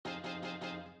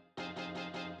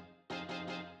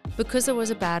Because I Was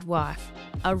a Bad Wife,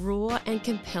 a raw and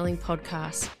compelling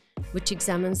podcast which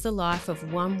examines the life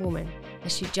of one woman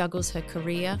as she juggles her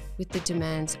career with the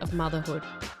demands of motherhood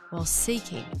while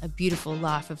seeking a beautiful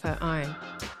life of her own.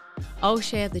 I'll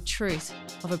share the truth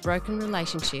of a broken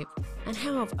relationship and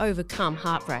how I've overcome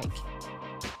heartbreak.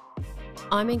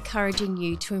 I'm encouraging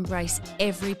you to embrace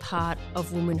every part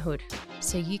of womanhood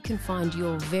so you can find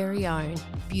your very own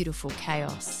beautiful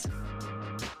chaos.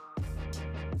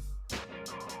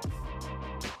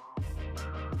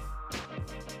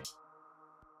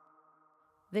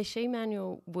 The She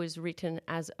Manual was written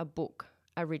as a book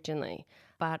originally,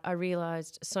 but I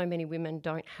realised so many women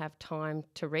don't have time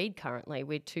to read currently.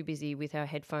 We're too busy with our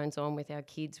headphones on, with our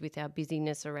kids, with our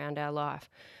busyness around our life.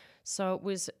 So it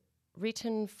was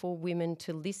written for women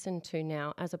to listen to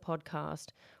now as a podcast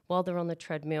while they're on the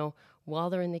treadmill, while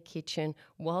they're in the kitchen,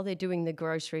 while they're doing the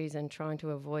groceries and trying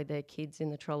to avoid their kids in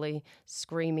the trolley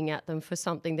screaming at them for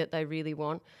something that they really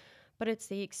want. But it's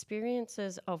the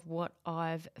experiences of what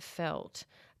I've felt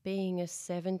being a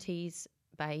 70s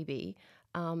baby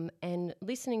and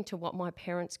listening to what my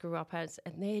parents grew up as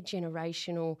and their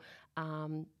generational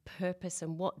purpose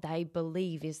and what they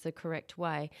believe is the correct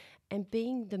way, and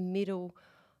being the middle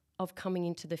of coming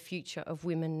into the future of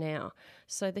women now.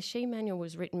 So the She Manual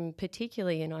was written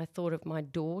particularly, and I thought of my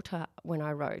daughter when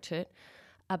I wrote it,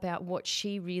 about what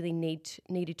she really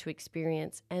needed to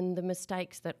experience and the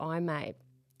mistakes that I made.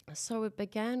 So it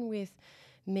began with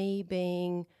me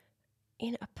being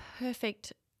in a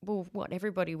perfect, well, what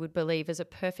everybody would believe is a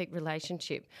perfect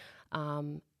relationship,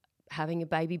 having a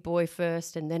baby boy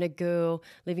first and then a girl,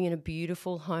 living in a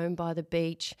beautiful home by the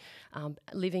beach,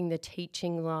 living the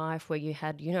teaching life where you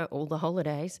had, all the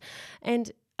holidays. And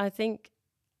I think,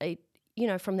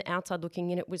 from the outside looking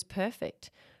in, it was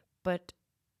perfect. But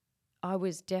I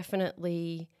was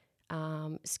definitely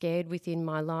scared within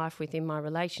my life, within my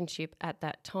relationship at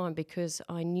that time, because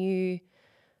I knew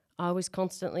I was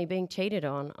constantly being cheated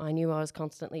on. I knew I was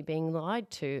constantly being lied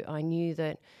to. I knew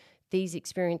that these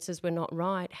experiences were not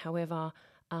right. However,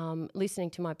 listening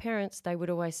to my parents, they would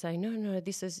always say, no,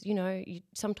 this is,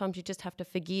 sometimes you just have to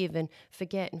forgive and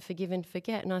forget and forgive and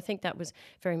forget. And I think that was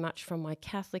very much from my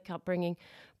Catholic upbringing,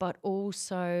 but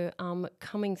also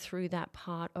coming through that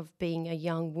part of being a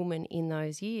young woman in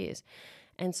those years.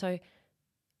 And so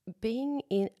being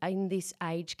in this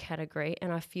age category,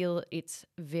 and I feel it's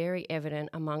very evident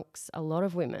amongst a lot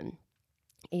of women,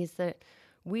 is that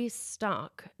we're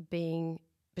stuck being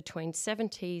between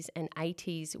 70s and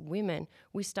 80s women.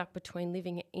 We're stuck between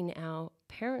living in our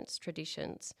parents'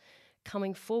 traditions,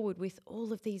 coming forward with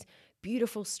all of these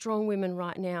beautiful, strong women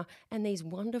right now, and these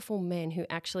wonderful men who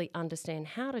actually understand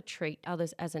how to treat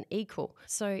others as an equal.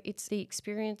 So it's the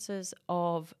experiences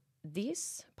of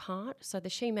this part. So the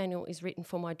She Manual is written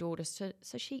for my daughter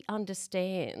so she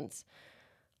understands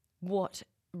what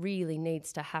really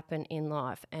needs to happen in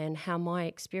life and how my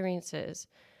experiences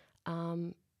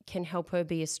can help her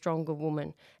be a stronger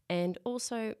woman. And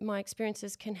also my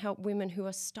experiences can help women who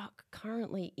are stuck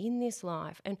currently in this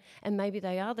life and maybe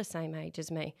they are the same age as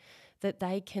me, that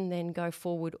they can then go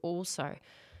forward also.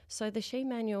 So the She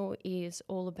Manual is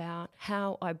all about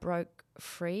how I broke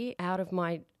free out of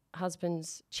my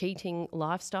husband's cheating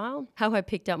lifestyle, how I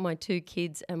picked up my 2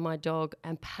 kids and my dog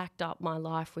and packed up my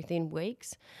life within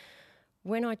weeks.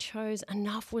 When I chose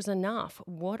enough was enough,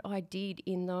 what I did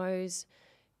in those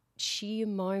sheer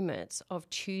moments of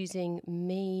choosing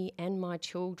me and my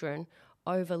children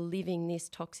over living this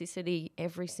toxicity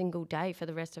every single day for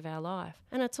the rest of our life.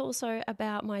 And it's also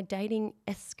about my dating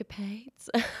escapades.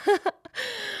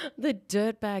 The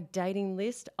dirtbag dating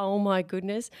list, oh my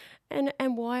goodness, and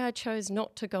why I chose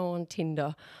not to go on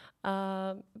Tinder.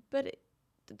 But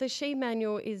the She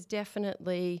Manual is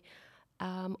definitely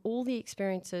all the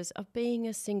experiences of being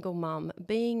a single mum,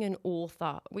 being an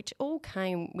author, which all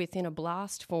came within a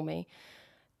blast for me,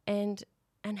 and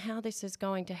how this is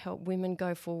going to help women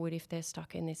go forward if they're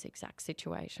stuck in this exact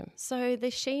situation. So the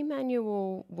She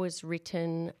Manual was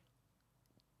written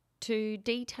to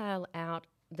detail out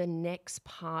the next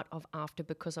part of after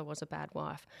Because I Was a Bad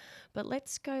Wife. But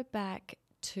let's go back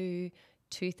to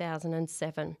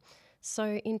 2007. So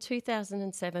in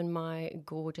 2007, my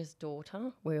gorgeous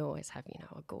daughter, we always have,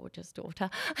 a gorgeous daughter,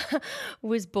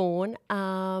 was born.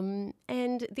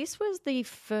 And this was the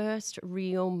first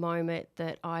real moment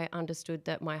that I understood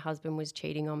that my husband was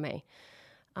cheating on me.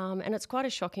 And it's quite a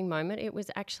shocking moment. It was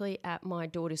actually at my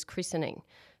daughter's christening.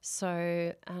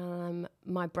 So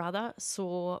my brother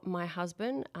saw my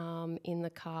husband in the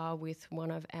car with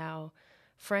one of our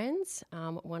friends,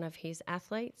 one of his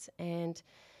athletes, and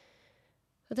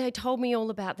They told me all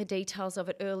about the details of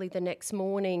it early the next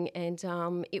morning,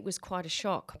 and it was quite a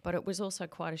shock. But it was also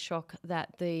quite a shock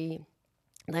that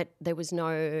there was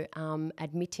no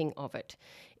admitting of it.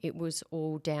 It was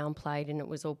all downplayed, and it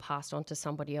was all passed on to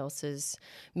somebody else's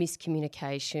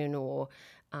miscommunication or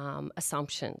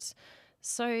assumptions.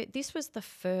 So this was the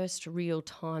first real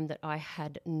time that I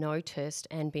had noticed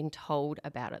and been told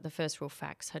about it. The first real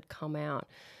facts had come out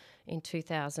in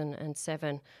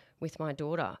 2007 with my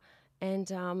daughter.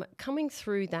 And coming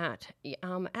through that,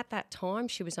 at that time,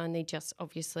 she was only just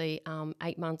obviously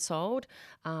 8 months old.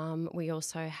 We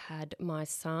also had my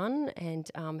son, and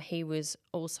he was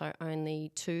also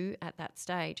only 2 at that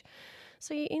stage.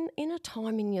 So you're in a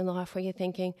time in your life where you're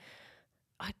thinking,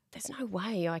 there's no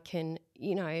way I can,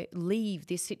 leave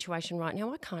this situation right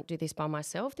now. I can't do this by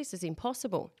myself. This is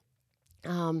impossible.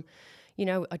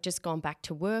 I'd just gone back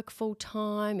to work full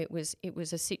time. It was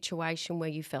a situation where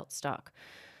you felt stuck.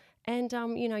 And,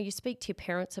 you speak to your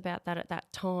parents about that at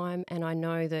that time. And I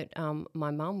know that my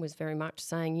mum was very much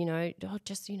saying,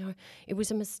 it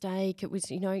was a mistake. It was,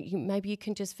 maybe you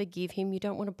can just forgive him. You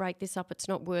don't want to break this up. It's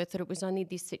not worth it. It was only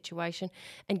this situation,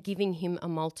 and giving him a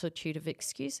multitude of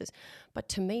excuses. But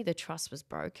to me, the trust was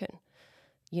broken.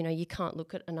 You can't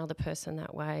look at another person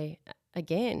that way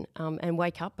again and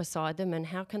wake up beside them. And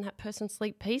how can that person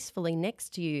sleep peacefully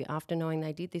next to you after knowing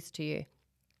they did this to you?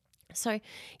 So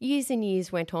years and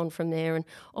years went on from there, and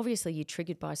obviously you're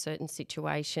triggered by certain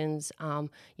situations.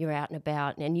 You're out and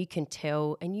about, and you can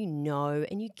tell, and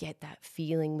and you get that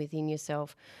feeling within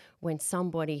yourself when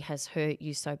somebody has hurt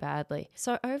you so badly.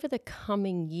 So over the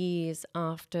coming years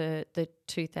after the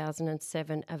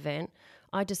 2007 event,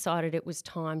 I decided it was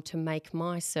time to make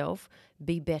myself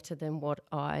be better than what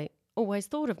I always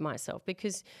thought of myself,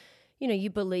 because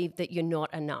you believe that you're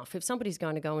not enough. If somebody's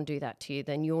going to go and do that to you,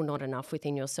 then you're not enough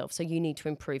within yourself. So you need to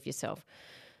improve yourself.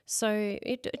 So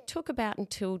it took about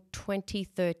until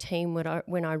 2013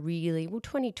 when I really,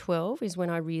 2012 is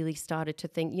when I really started to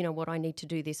think, I need to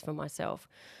do this for myself.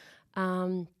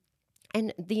 And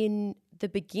the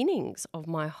beginnings of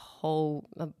my whole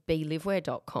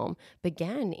beliveware.com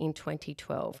began in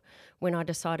 2012 when I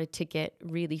decided to get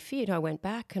really fit. I went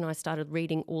back and I started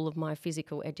reading all of my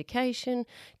physical education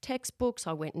textbooks.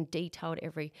 I went and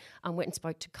went and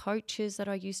spoke to coaches that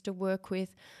I used to work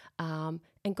with, and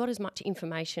got as much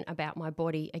information about my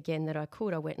body again that I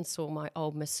could. I went and saw my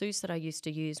old masseuse that I used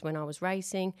to use when I was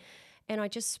racing. And I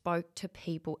just spoke to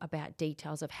people about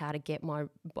details of how to get my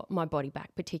body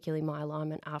back, particularly my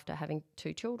alignment after having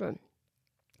 2 children.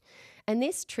 And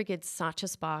this triggered such a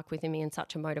spark within me and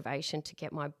such a motivation to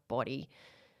get my body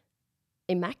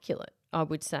immaculate, I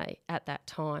would say, at that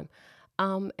time.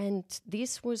 And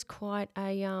this was quite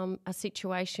a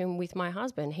situation with my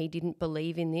husband. He didn't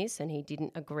believe in this, and he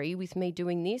didn't agree with me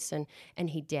doing this, and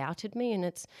he doubted me. And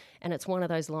it's one of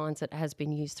those lines that has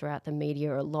been used throughout the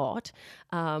media a lot,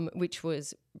 which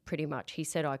was pretty much, he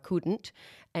said I couldn't,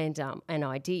 and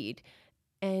I did.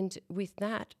 And with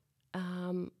that,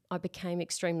 I became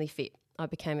extremely fit. I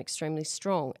became extremely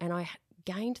strong, and I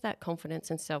gained that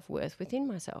confidence and self-worth within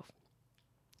myself.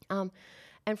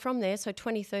 And from there, so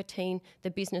 2013,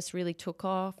 the business really took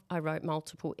off. I wrote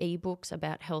multiple ebooks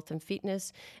about health and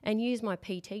fitness and used my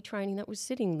PT training that was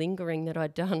sitting that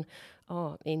I'd done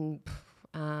in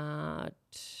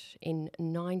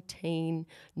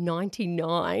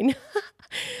 1999.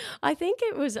 I think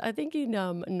in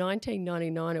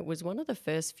 1999 it was one of the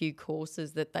first few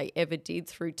courses that they ever did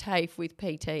through TAFE with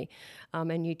PT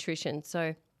and nutrition.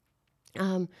 So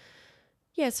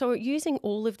so using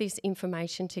all of this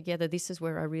information together, this is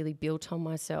where I really built on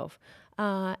myself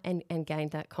and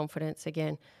gained that confidence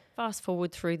again. Fast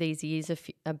forward through these years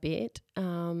a bit.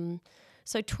 So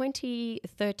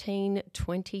 2013,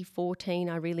 2014,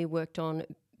 I really worked on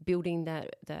building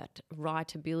that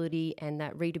writability and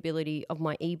that readability of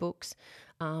my ebooks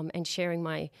and sharing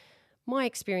my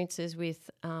experiences with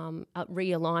a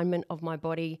realignment of my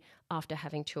body after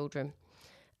having children.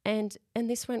 And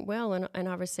this went well, and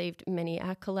I received many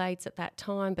accolades at that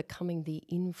time, becoming the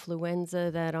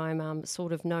influencer that I'm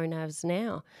sort of known as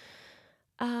now.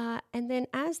 And then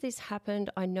as this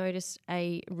happened, I noticed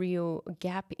a real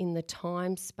gap in the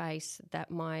time space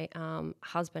that my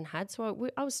husband had.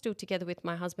 So I was still together with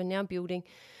my husband, now building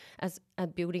a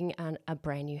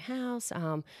brand new house.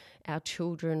 Our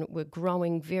children were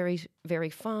growing very,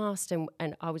 very fast, and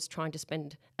I was trying to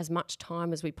spend as much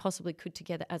time as we possibly could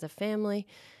together as a family.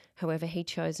 However, he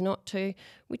chose not to,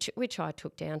 which I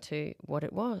took down to what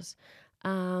it was.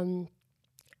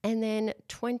 And then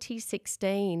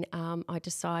 2016, I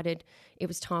decided it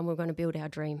was time we were going to build our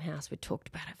dream house. We talked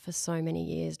about it for so many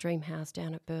years. Dream house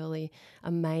down at Burleigh,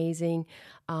 amazing.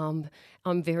 I'm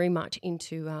very much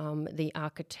into the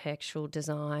architectural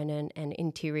design and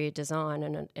interior design,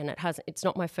 and it's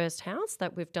not my first house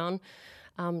that we've done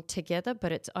together,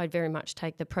 but I very much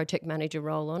take the project manager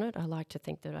role on it. I like to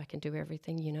think that I can do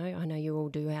everything, I know you all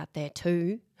do out there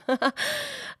too.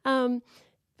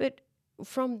 But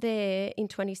from there, in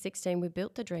 2016, we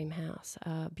built the dream house,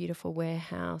 a beautiful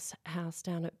warehouse house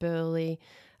down at Burleigh,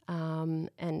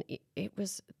 and it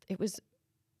was,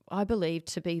 I believe,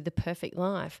 to be the perfect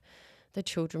life. The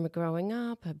children were growing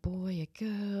up, a boy, a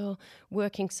girl,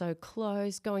 working so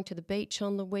close, going to the beach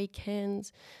on the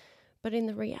weekends. But in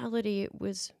the reality, it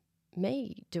was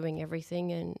me doing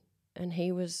everything, and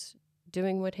he was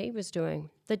doing what he was doing.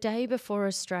 The day before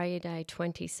Australia Day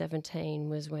 2017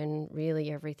 was when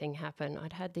really everything happened.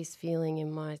 I'd had this feeling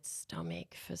in my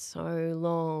stomach for so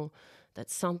long that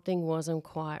something wasn't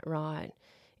quite right.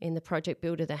 In the project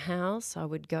build of the house, I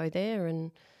would go there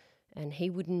and he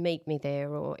wouldn't meet me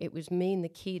there, or it was me and the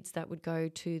kids that would go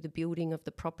to the building of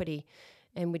the property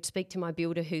and would speak to my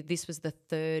builder, who this was the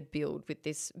third build with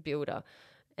this builder.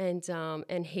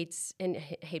 And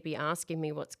he'd be asking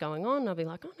me what's going on. I'll be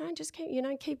like, oh no, just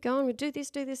keep going. We'll do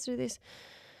this.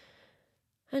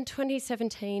 And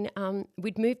 2017,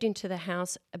 we'd moved into the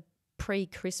house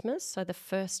pre-Christmas, so the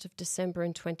 1st of December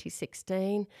in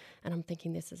 2016. And I'm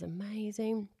thinking, this is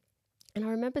amazing. And I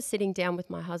remember sitting down with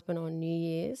my husband on New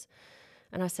Year's,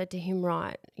 and I said to him,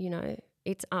 right,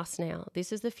 it's us now.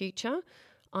 This is the future.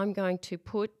 I'm going to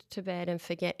put to bed and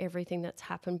forget everything that's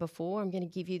happened before. I'm going to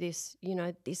give you this,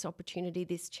 this opportunity,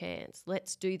 this chance.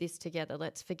 Let's do this together.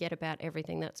 Let's forget about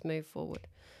everything. Let's move forward.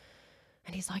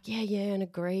 And he's like, yeah, and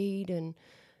agreed. And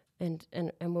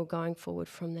we're going forward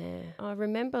from there. I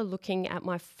remember looking at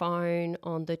my phone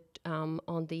on the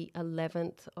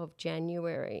 11th of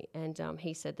January, and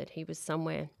he said that he was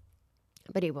somewhere,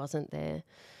 but he wasn't there.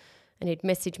 And he'd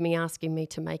messaged me asking me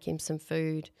to make him some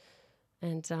food.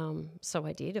 And so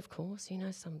I did, of course,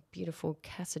 some beautiful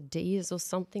quesadillas or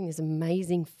something, this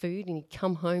amazing food, and he'd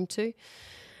come home to.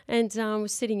 And we're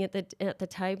sitting at the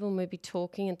table and we'd be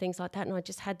talking and things like that. And I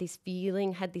just had this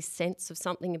feeling, had this sense of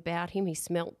something about him. He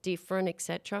smelt different,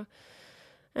 etc.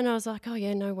 And I was like, oh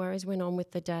yeah, no worries, went on with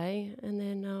the day. And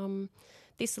then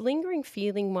this lingering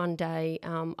feeling one day,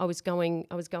 I was going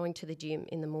to the gym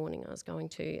in the morning. I was going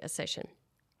to a session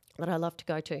that I love to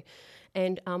go to.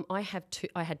 And I had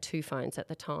two phones at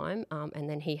the time, and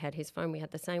then he had his phone. We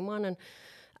had the same one, and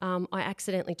I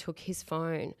accidentally took his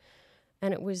phone.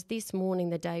 And it was this morning,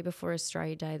 the day before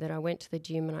Australia Day, that I went to the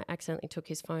gym and I accidentally took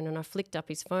his phone, and I flicked up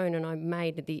his phone and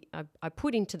I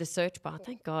put into the search bar.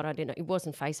 Thank God I didn't. It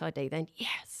wasn't Face ID then.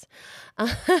 Yes.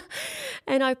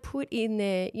 And I put in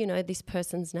there, this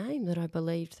person's name that I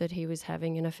believed that he was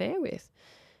having an affair with.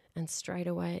 And straight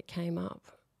away it came up.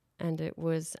 And it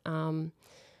was,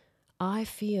 I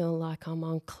feel like I'm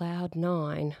on cloud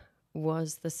 9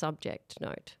 was the subject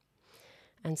note.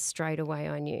 And straight away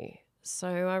I knew. So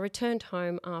I returned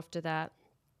home after that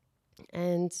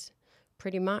and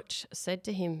pretty much said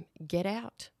to him, get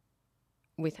out.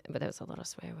 But there was a lot of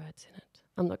swear words in it.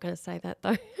 I'm not going to say that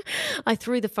though. I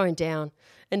threw the phone down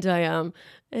and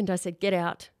I said, get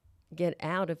out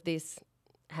of this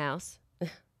house.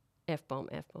 F-bomb.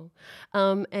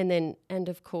 And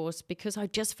of course, because I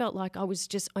just felt like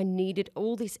I needed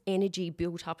all this energy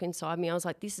built up inside me. I was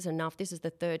like, this is enough. This is the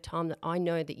third time that I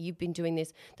know that you've been doing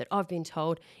this, that I've been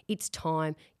told it's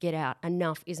time, get out.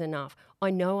 Enough is enough. I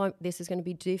know this is going to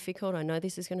be difficult. I know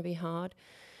this is going to be hard.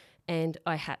 And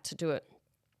I had to do it.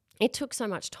 It took so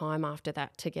much time after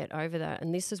that to get over that.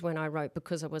 And this is when I wrote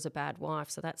Because I Was a Bad Wife.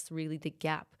 So that's really the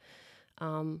gap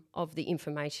of the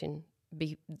information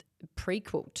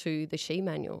prequel to the She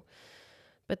Manual.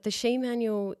 But the She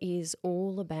Manual is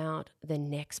all about the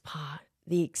next part,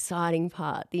 the exciting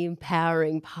part, the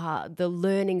empowering part, the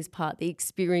learnings part, the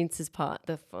experiences part,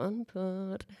 the fun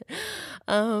part.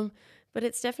 But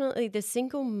it's definitely, the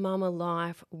single mama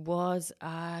life was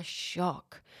a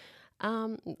shock.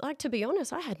 To be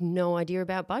honest, I had no idea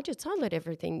about budgets. I let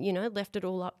everything, left it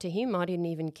all up to him. I didn't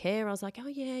even care. I was like, oh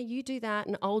yeah, you do that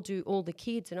and I'll do all the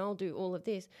kids and I'll do all of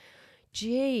this.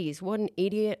 Geez, what an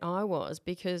idiot I was,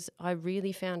 because I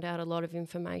really found out a lot of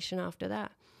information after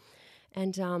that.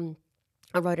 And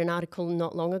I wrote an article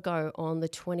not long ago on the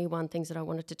 21 things that I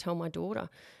wanted to tell my daughter.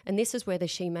 And this is where the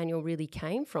She Manual really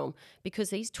came from,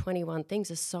 because these 21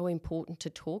 things are so important to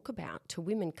talk about to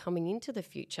women coming into the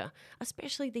future,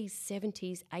 especially these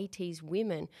 70s, 80s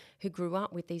women who grew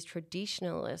up with these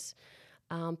traditionalist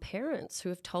parents who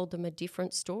have told them a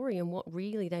different story and what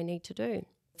really they need to do.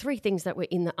 3 things that were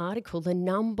in the article. The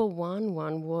number one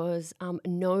was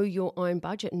know your own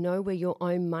budget, know where your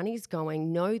own money's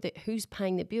going, know that who's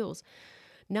paying the bills.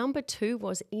 Number 2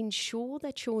 was ensure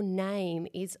that your name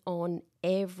is on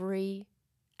every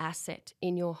asset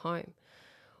in your home.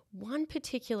 One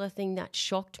particular thing that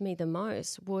shocked me the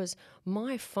most was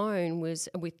my phone was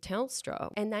with Telstra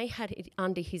and they had it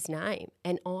under his name,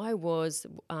 and I was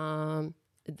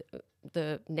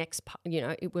the next,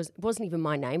 it wasn't even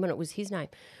my name and it was his name.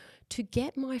 To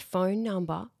get my phone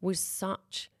number was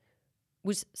such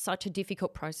a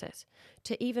difficult process.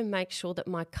 To even make sure that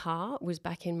my car was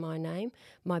back in my name,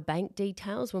 my bank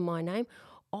details were my name,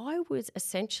 I was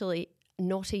essentially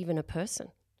not even a person.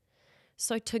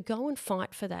 So to go and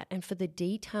fight for that and for the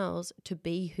details to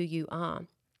be who you are.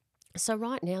 So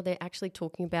right now they're actually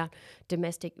talking about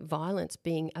domestic violence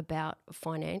being about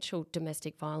financial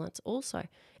domestic violence also.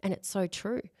 And it's so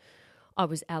true. I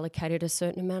was allocated a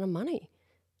certain amount of money,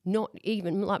 not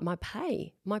even like my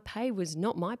pay. My pay was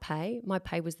not my pay. My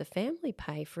pay was the family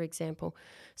pay, for example.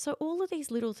 So all of these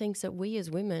little things that we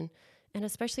as women, and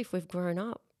especially if we've grown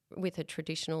up with a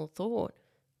traditional thought,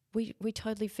 we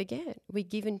totally forget. We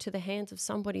give into the hands of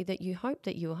somebody that you hope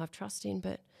that you will have trust in,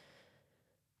 but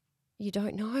you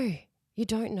don't know. You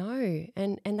don't know.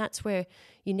 And that's where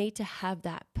you need to have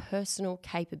that personal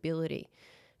capability,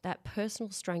 that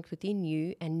personal strength within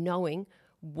you and knowing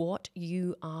what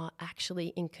you are actually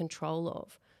in control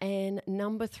of. And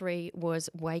number 3 was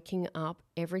waking up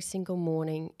every single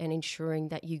morning and ensuring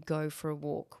that you go for a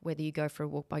walk, whether you go for a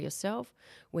walk by yourself,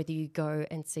 whether you go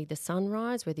and see the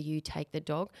sunrise, whether you take the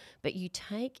dog, but you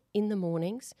take in the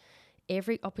mornings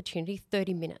every opportunity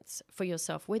 30 minutes for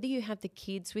yourself, whether you have the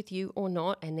kids with you or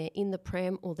not and they're in the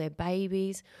pram or they're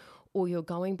babies or you're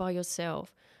going by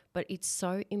yourself. But it's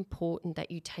so important that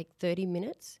you take 30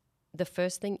 minutes the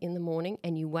first thing in the morning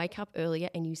and you wake up earlier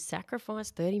and you sacrifice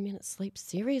 30 minutes sleep.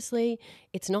 Seriously,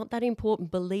 it's not that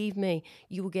important. Believe me,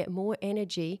 you will get more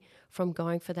energy from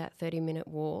going for that 30-minute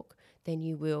walk than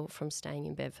you will from staying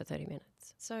in bed for 30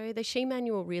 minutes. So the She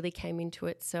Manual really came into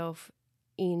itself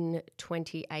in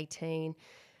 2018.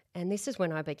 And this is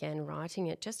when I began writing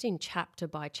it, just in chapter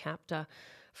by chapter,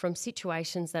 from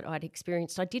situations that I'd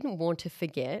experienced. I didn't want to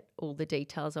forget all the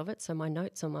details of it, so my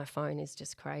notes on my phone is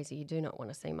just crazy. You do not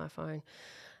want to see my phone.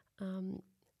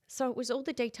 So it was all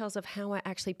the details of how I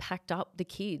actually packed up the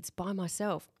kids by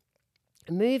myself.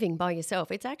 Moving by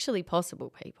yourself, it's actually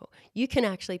possible, people. You can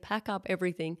actually pack up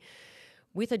everything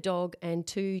with a dog and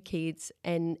 2 kids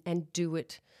and do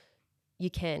it. You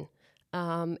can.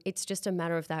 It's just a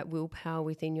matter of that willpower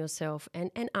within yourself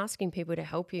and asking people to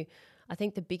help you. I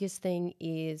think the biggest thing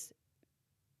is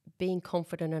being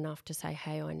confident enough to say,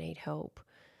 hey, I need help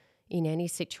in any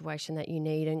situation that you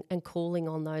need, and calling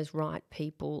on those right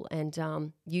people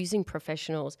and using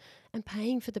professionals and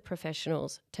paying for the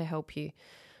professionals to help you.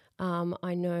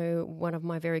 I know one of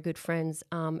my very good friends,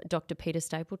 Dr. Peter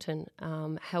Stapleton,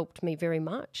 helped me very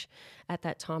much at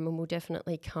that time, and we'll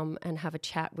definitely come and have a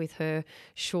chat with her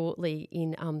shortly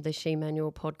in the She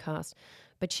Manual podcast.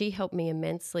 But she helped me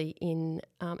immensely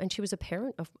and she was a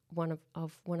parent of one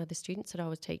of the students that I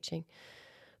was teaching.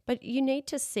 But you need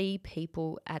to see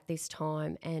people at this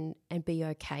time and be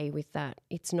okay with that.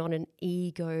 It's not an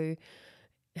ego.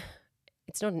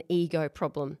 It's not an ego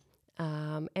problem.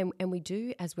 And we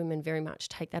do, as women, very much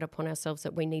take that upon ourselves,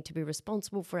 that we need to be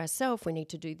responsible for ourselves. We need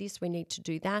to do this. We need to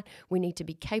do that. We need to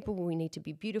be capable. We need to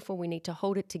be beautiful. We need to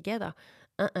hold it together.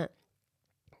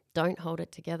 Don't hold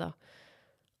it together.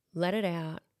 Let it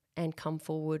out and come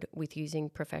forward with using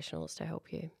professionals to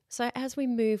help you. So as we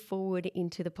move forward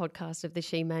into the podcast of the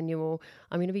She Manual,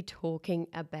 I'm going to be talking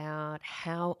about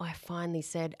how I finally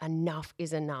said enough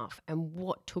is enough and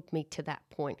what took me to that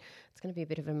point. It's going to be a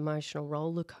bit of an emotional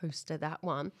roller coaster, that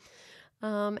one.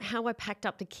 How I packed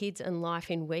up the kids and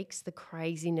life in weeks, the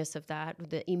craziness of that,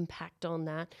 the impact on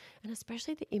that, and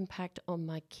especially the impact on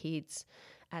my kids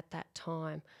at that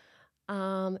time.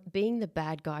 Being the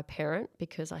bad guy parent,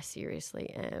 because I seriously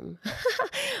am.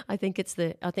 I think it's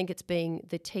being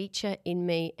the teacher in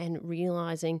me and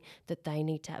realizing that they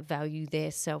need to value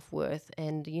their self-worth.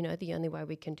 And, the only way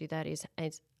we can do that is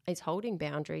holding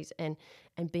boundaries and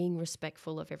being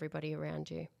respectful of everybody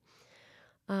around you.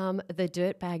 The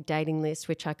dirtbag dating list,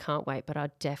 which I can't wait, but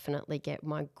I'll definitely get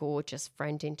my gorgeous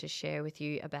friend in to share with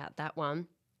you about that one.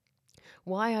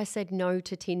 Why I said no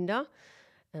to Tinder.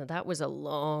 Now, that was a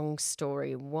long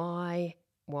story. Why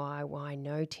why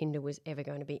no Tinder was ever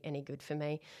going to be any good for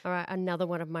me. All right, another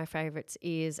one of my favourites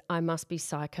is I must be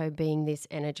psycho being this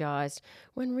energised,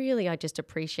 when really I just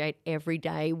appreciate every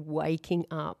day waking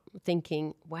up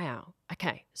thinking, wow,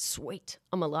 okay, sweet,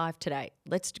 I'm alive today.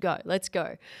 Let's go.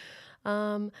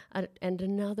 And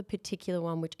another particular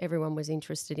one which everyone was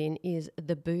interested in is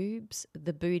the boobs,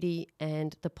 the booty,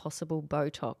 and the possible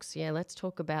Botox. Yeah, let's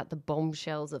talk about the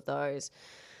bombshells of those.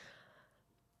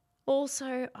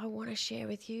 Also, I want to share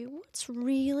with you what's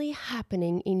really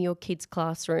happening in your kids'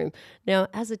 classroom. Now,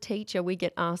 as a teacher, we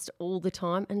get asked all the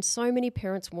time, and so many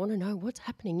parents want to know what's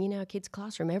happening in our kids'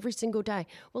 classroom every single day.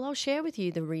 Well, I'll share with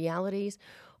you the realities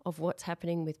of what's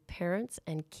happening with parents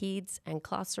and kids and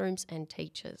classrooms and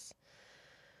teachers.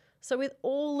 So with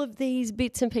all of these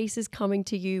bits and pieces coming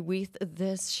to you with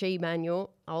the She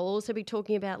Manual, I'll also be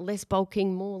talking about less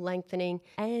bulking, more lengthening,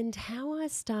 and how I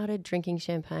started drinking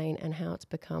champagne and how it's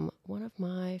become one of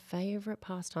my favourite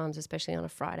pastimes, especially on a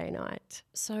Friday night.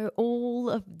 So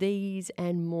all of these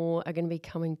and more are going to be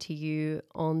coming to you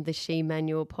on the She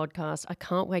Manual podcast. I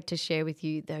can't wait to share with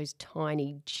you those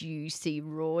tiny, juicy,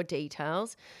 raw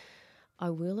details. I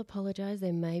will apologise,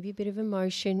 there may be a bit of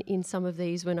emotion in some of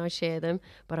these when I share them,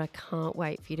 but I can't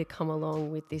wait for you to come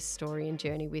along with this story and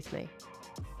journey with me.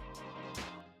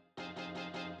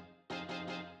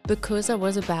 Because I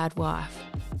Was a Bad Wife,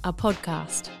 a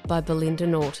podcast by Belinda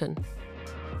Norton.